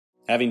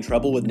Having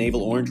trouble with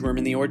navel orangeworm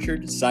in the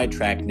orchard?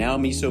 Sidetrack Now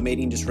Miso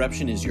Mating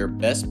Disruption is your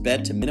best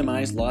bet to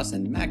minimize loss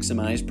and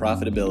maximize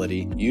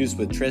profitability. Used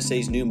with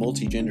Tresse's new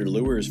multi-gender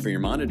lures for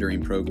your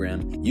monitoring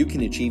program, you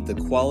can achieve the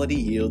quality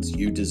yields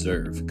you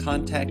deserve.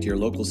 Contact your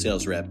local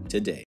sales rep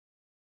today.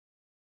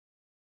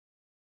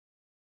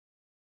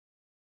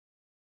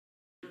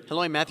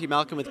 Hello, I'm Matthew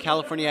Malcolm with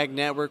California Ag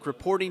Network,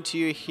 reporting to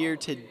you here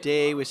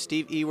today with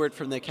Steve Ewert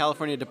from the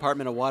California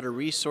Department of Water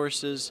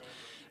Resources.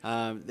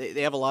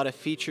 They have a lot of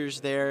features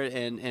there,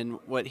 and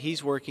what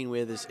he's working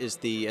with is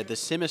the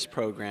CIMIS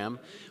program,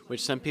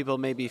 which some people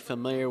may be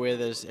familiar with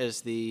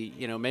as the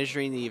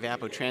measuring the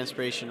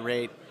evapotranspiration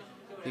rate.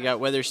 You got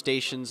weather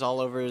stations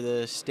all over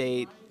the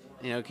state.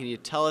 Can you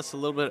tell us a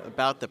little bit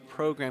about the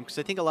program? Because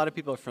I think a lot of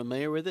people are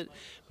familiar with it,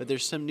 but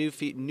there's some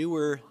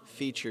newer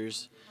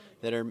features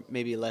that are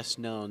maybe less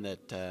known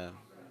that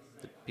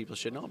people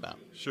should know about.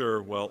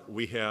 Sure. Well,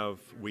 we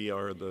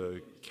are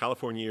the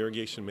California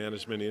Irrigation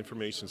Management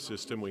Information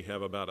System. We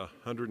have about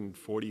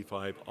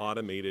 145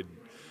 automated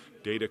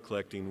data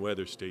collecting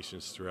weather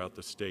stations throughout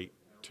the state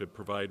to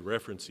provide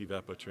reference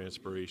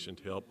evapotranspiration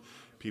to help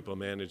people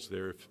manage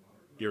their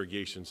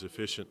irrigations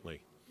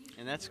efficiently.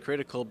 And that's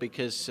critical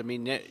because,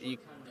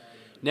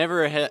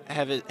 never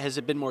has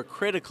it been more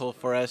critical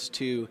for us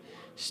to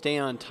stay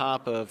on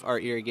top of our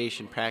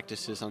irrigation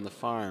practices on the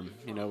farm,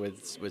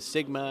 with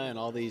SIGMA and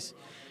all these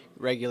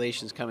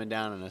regulations coming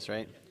down on us,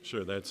 right?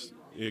 Sure, that's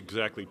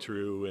exactly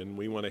true, and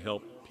we want to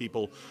help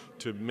people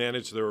to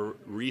manage their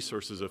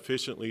resources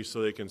efficiently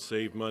so they can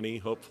save money,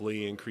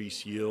 hopefully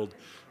increase yield,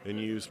 and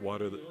use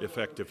water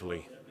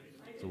effectively.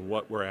 So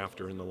what we're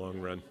after in the long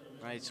run.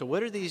 Right, so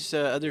what are these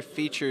other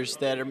features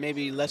that are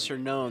maybe lesser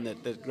known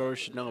that growers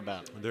should know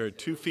about? There are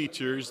two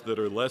features that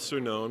are lesser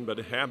known but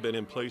have been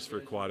in place for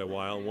quite a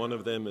while. One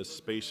of them is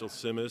Spatial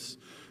Tzimmes,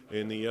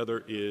 and the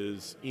other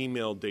is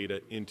email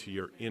data into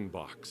your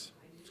inbox.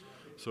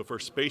 So for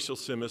Spatial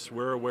Tzimmes,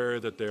 we're aware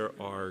that there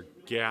are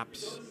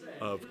gaps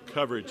of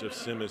coverage of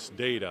CIMIS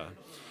data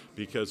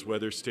because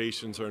weather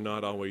stations are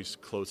not always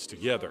close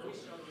together.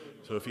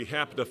 So if you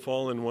happen to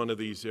fall in one of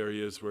these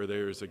areas where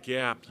there is a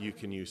gap, you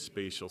can use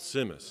Spatial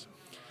Tzimmes.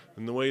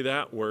 And the way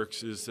that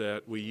works is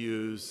that we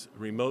use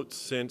remote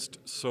sensed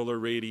solar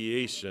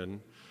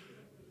radiation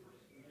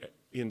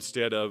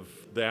instead of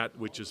that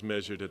which is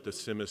measured at the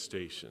CIMIS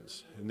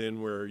stations. And then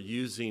we're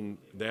using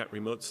that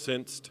remote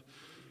sensed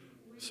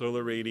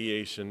solar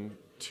radiation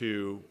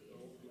to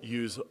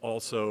use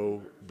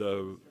also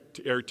the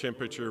air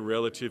temperature,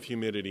 relative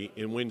humidity,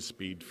 and wind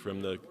speed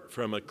from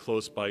a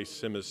close-by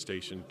CIMIS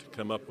station to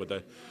come up with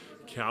a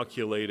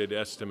calculated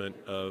estimate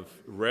of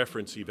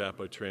reference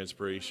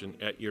evapotranspiration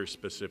at your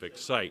specific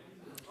site.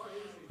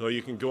 So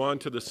you can go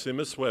onto the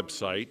CIMIS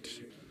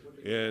website,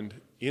 and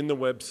in the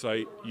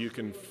website you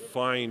can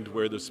find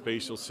where the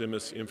Spatial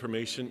Tzimmes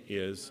information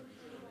is,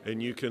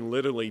 and you can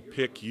literally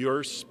pick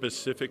your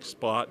specific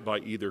spot by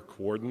either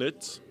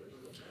coordinates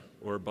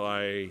or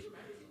by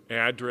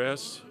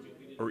address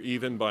or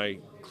even by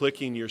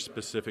clicking your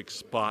specific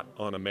spot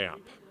on a map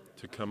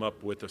to come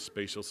up with a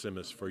Spatial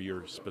Tzimmes for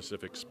your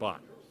specific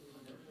spot.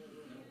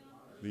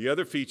 The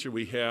other feature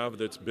we have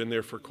that's been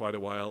there for quite a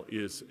while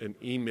is an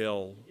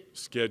email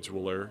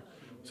scheduler.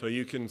 So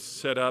you can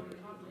set up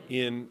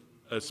in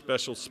a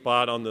special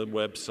spot on the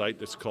website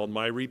that's called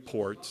My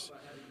Reports.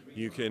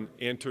 You can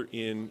enter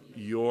in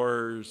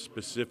your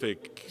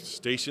specific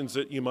stations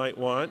that you might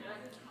want,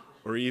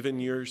 or even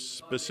your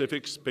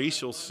specific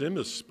Spatial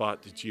Tzimmes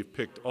spot that you've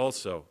picked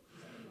also.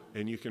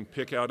 And you can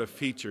pick out a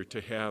feature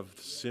to have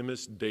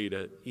CIMIS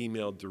data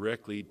emailed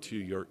directly to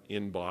your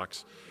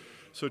inbox.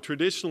 So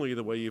traditionally,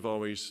 the way you've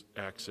always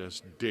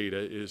accessed data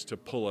is to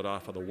pull it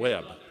off of the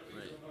web.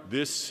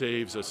 This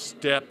saves a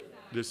step.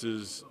 This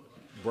is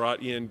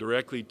brought in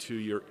directly to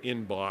your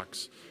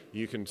inbox.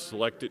 You can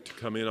select it to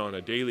come in on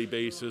a daily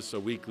basis, a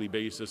weekly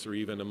basis, or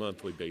even a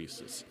monthly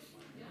basis.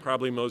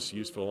 Probably most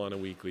useful on a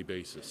weekly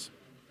basis.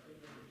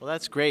 Well,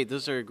 that's great.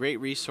 Those are great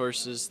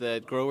resources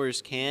that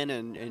growers can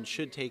and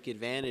should take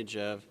advantage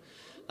of.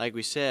 Like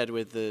we said,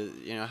 with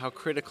how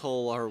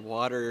critical our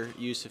water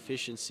use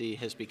efficiency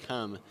has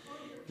become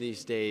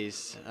these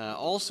days.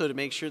 Also to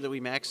make sure that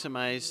we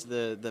maximize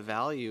the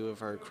value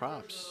of our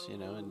crops,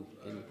 and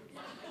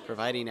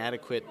providing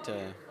adequate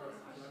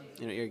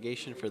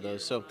irrigation for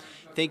those. So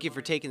thank you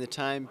for taking the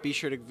time. Be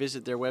sure to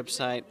visit their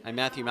website. I'm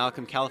Matthew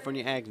Malcolm,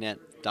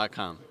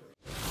 CaliforniaAgNet.com.